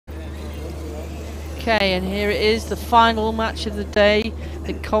Okay, and here it is, the final match of the day,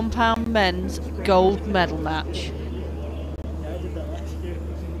 the compound men's gold medal match.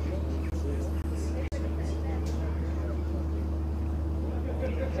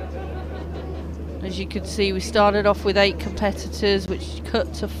 As you can see, we started off with 8 competitors, which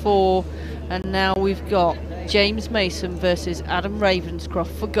cut to 4, and now we've got James Mason versus Adam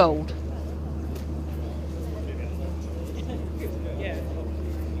Ravenscroft for gold.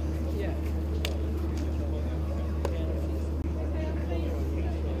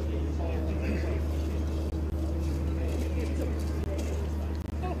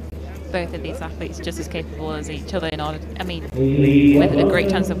 Both of these athletes just as capable as each other in order, I mean, with a great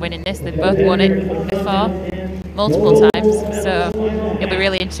chance of winning this. They've both won it before, multiple times, so it'll be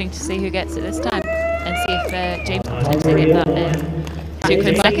really interesting to see who gets it this time and see if James can potentially get that 2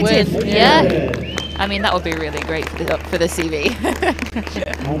 consecutive. Yeah, I mean, that would be really great for the CV.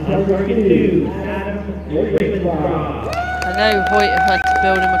 I know Hoyt have had to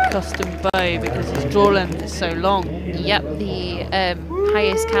build him a custom bow because his draw length is so long. Yep, the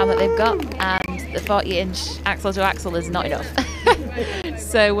highest cam that they've got, and the 40-inch axle to axle is not enough.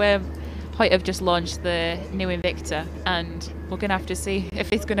 So Hoyt have just launched the new Invicta, and we're going to have to see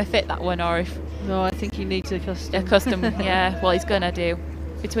if it's going to fit that one or if... No, I think he needs a custom. A custom, yeah, well, he's going to do.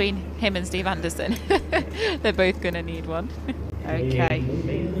 Between him and Steve Anderson, they're both going to need one. Okay.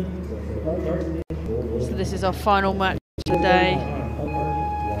 So this is our final match of the day.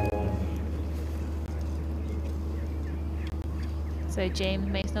 So James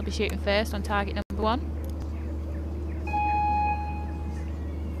Mason will be shooting first on target number 1.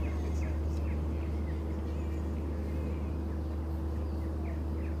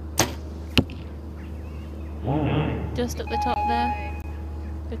 Just at the top there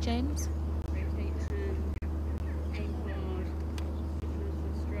for James.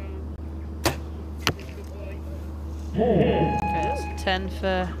 Okay, that's 10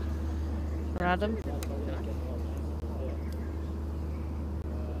 for Adam.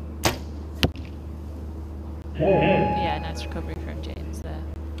 Yeah, nice recovery from James there.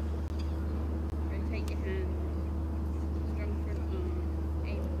 Rotate your hand. Strong front arm.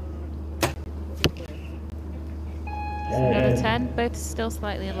 Aim hard. Another 10, both still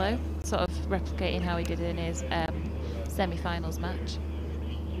slightly low, sort of replicating how he did in his semi-finals match.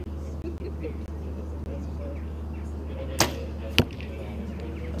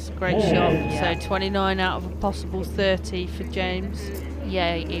 That's a great shot. Yeah. So 29 out of a possible 30 for James.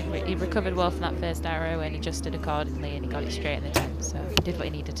 Yeah, he recovered well from that first arrow and adjusted accordingly, and he got it straight in the 10, so he did what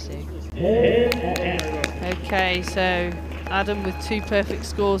he needed to do. Okay, so Adam with 2 perfect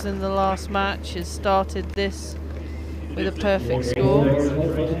scores in the last match has started this with a perfect score.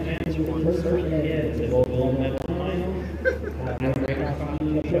 Okay,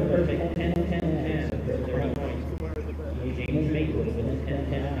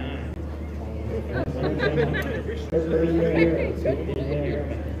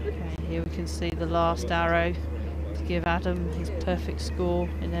 here we can see the last arrow to give Adam his perfect score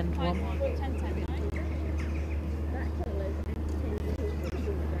in end 1.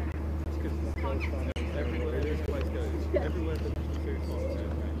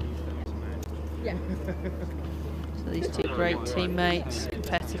 So these 2 great teammates,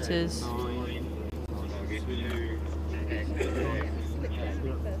 competitors.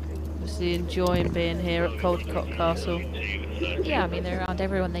 Obviously enjoying being here at Caldecott Castle. Yeah, I mean, they're around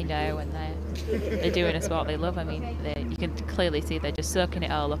everyone they know, and they're doing a sport they love. I mean, you can clearly see they're just soaking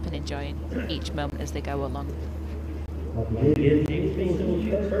it all up and enjoying each moment as they go along.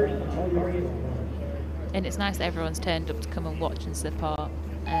 And it's nice that everyone's turned up to come and watch and support,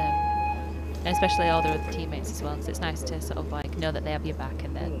 and especially all their other teammates as well. So it's nice to sort of like know that they have your back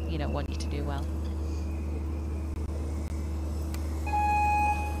and then, you know, want you to do well.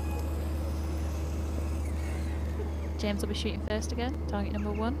 James will be shooting first again, target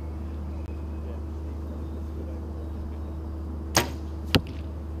number 1.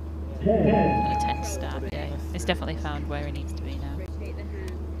 A 10 start, yeah. It's definitely found where he needs to be now. Rotate the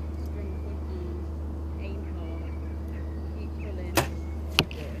hand. Strong front arm. Aim hard. Keep pulling.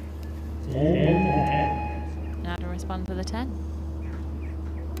 Now to respond for the 10.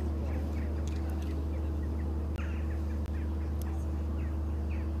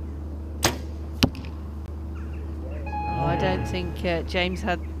 I don't think James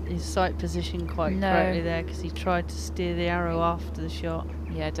had his sight position quite correctly there, because he tried to steer the arrow after the shot.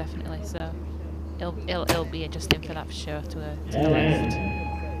 Yeah, definitely. So it'll be adjusting for that for sure to the left.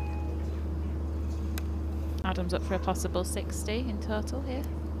 Adam's up for a possible 60 in total here.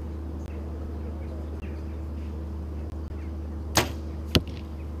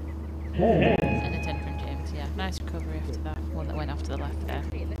 And a 10 Yeah, nice recovery after that one that went off to the left there.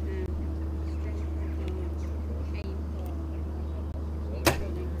 Take the hand, strong aim hard, keep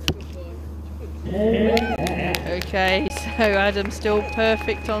running, good boy. Okay, so Adam's still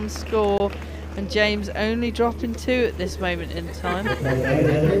perfect on score, and James only dropping 2 at this moment in time.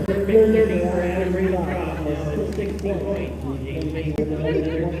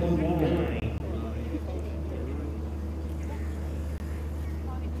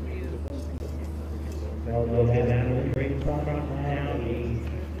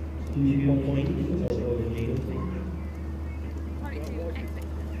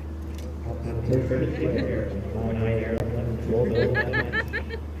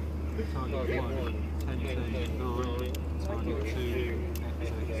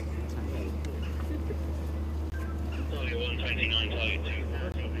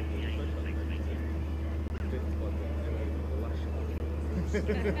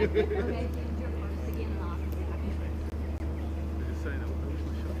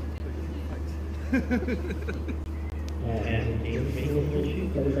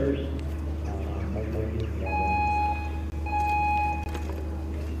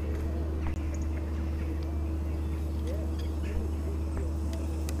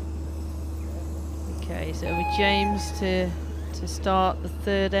 Okay, so with James to start the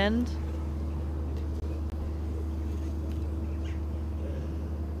third end.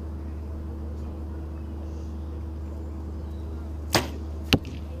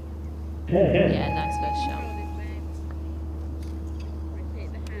 Yeah, nice first shot.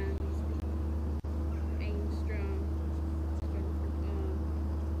 Rotate the hands, aim strong, strong from arm,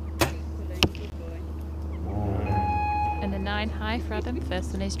 keep pulling, good boy. And a 9 high for Adam.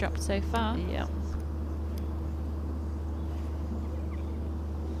 First one he's dropped so far. Yeah.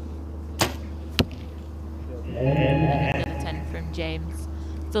 And another 10 from James.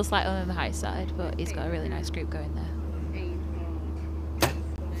 Still slightly on the high side, but he's got a really nice group going there. Aim hard,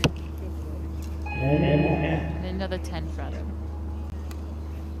 keep pulling, good boy. And another 10 for Adam.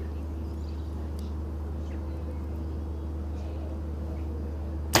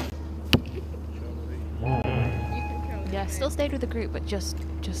 You control the Yeah, still stayed with the group, but just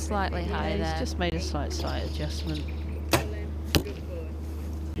slightly higher He's there. just made a slight adjustment. pulling,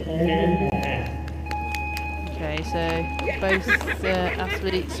 good boy. Okay, so both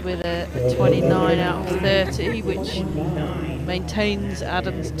athletes with a 29 out of 30, which maintains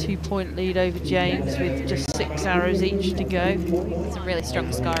Adam's 2-point lead over James with just 6 arrows each to go. It's a really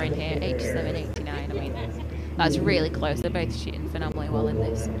strong score in here, 87, 89. I mean, that's really close. They're both shooting phenomenally well in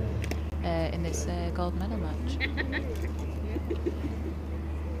this gold medal match.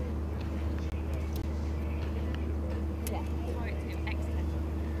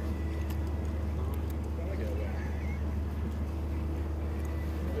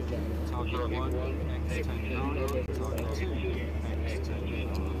 Target 1, X 10 target 2, X 10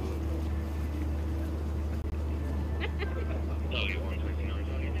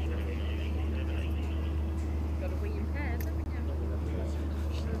 Got to wing your head, haven't you?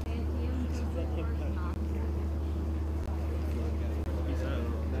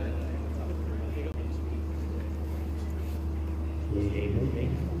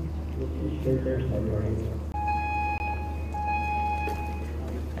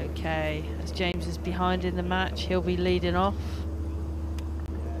 Okay, as James is behind in the match, he'll be leading off.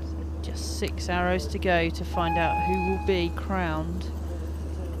 Just 6 arrows to go to find out who will be crowned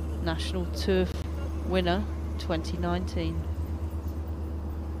National Turf winner 2019.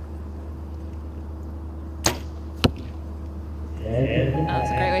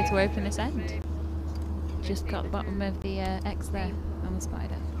 That's a great way to open this end. Just got the bottom of the X there on the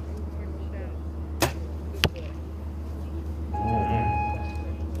spider.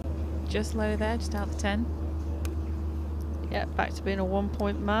 Just low there, just out the 10. Yeah, back to being a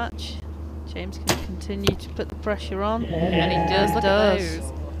 1-point match. James can continue to put the pressure on. And he does, look does. at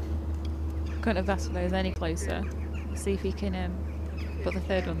those. Couldn't have asked for those any closer. See if he can put the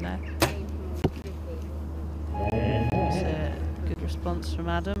third one there. It's a good response from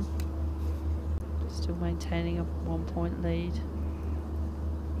Adam. Still maintaining a 1-point lead.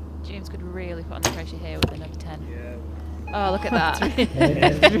 James could really put on the pressure here with another 10. Oh, look at that.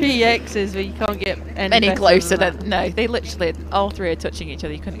 3 X's, but you can't get Any better closer than than, no, they literally, all 3 are touching each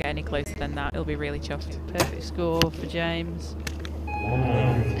other. You couldn't get any closer than that. It'll be really chuffed. that. Perfect score for James.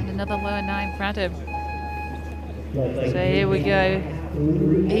 And another lower 9 for Adam. So here we go.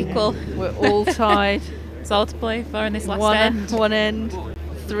 Equal. We're all tied. It's all to play for in this last end. One end,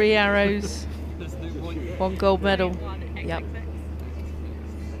 3 arrows, 1 gold medal. Yep.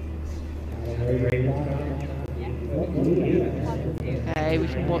 Okay, we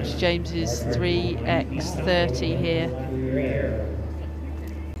can watch James's 3x30 here.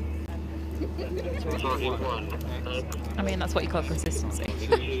 I mean, that's what you call consistency.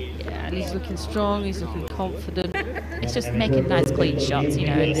 Yeah, and he's looking strong, he's looking confident. It's just making nice clean shots, you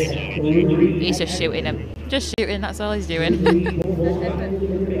know. He's just shooting them. Just shooting, that's all he's doing.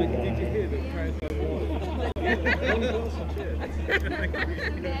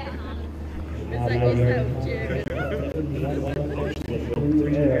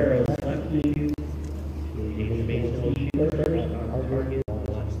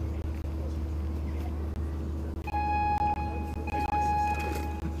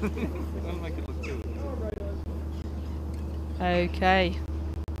 Okay.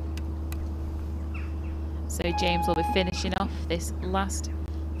 So James will be finishing off this last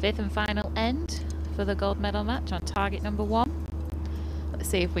 5th and final end for the gold medal match on target number 1. Let's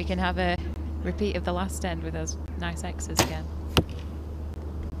see if we can have a repeat of the last end with those nice X's again.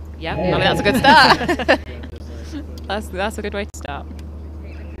 Yeah, I mean, that's a good start. that's a good way to start.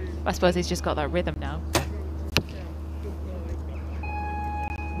 I suppose he's just got that rhythm now.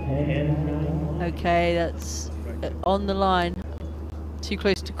 Okay, that's on the line. Too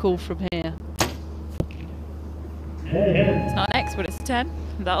close to call from here. It's not an X, but it's a 10.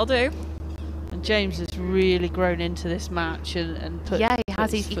 That'll do. And James has really grown into this match and put. Yeah, he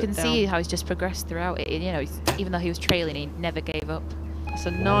has. his You foot can down. see how he's just progressed throughout it. You know, even though he was trailing, he never gave up. It's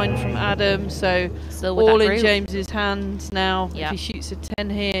a 9 from Adam, so Still with all that in route. James's hands now. Yeah. If he shoots a 10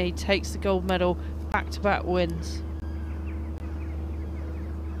 here, he takes the gold medal. Back-to-back wins.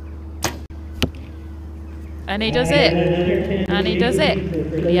 And he does it. And he does it.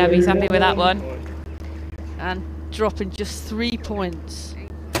 Yeah, he's happy with that one. And dropping just 3 points.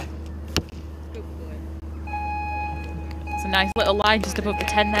 It's a nice little line just above the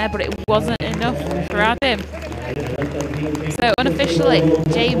 10 there, but it wasn't enough for Adam. So unofficially,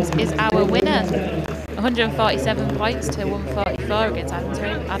 James is our winner. 147 points to 144 against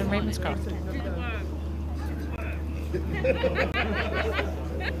Adam Ravenscroft.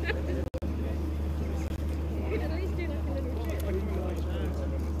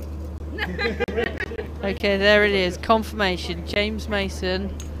 Okay, there it is. Confirmation. James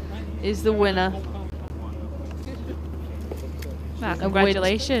Mason is the winner. Wow,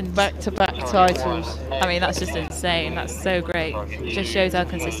 congratulations. Back-to-back titles. I mean, that's just insane. That's so great. It just shows how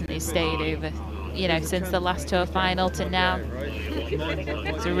consistent he's stayed over, you know, since the last tour final to now.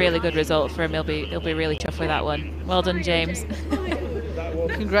 It's a really good result for him. He'll be really tough with that one. Well done, James.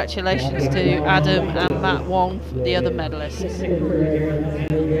 Congratulations to Adam and Matt Wong, the other medalists.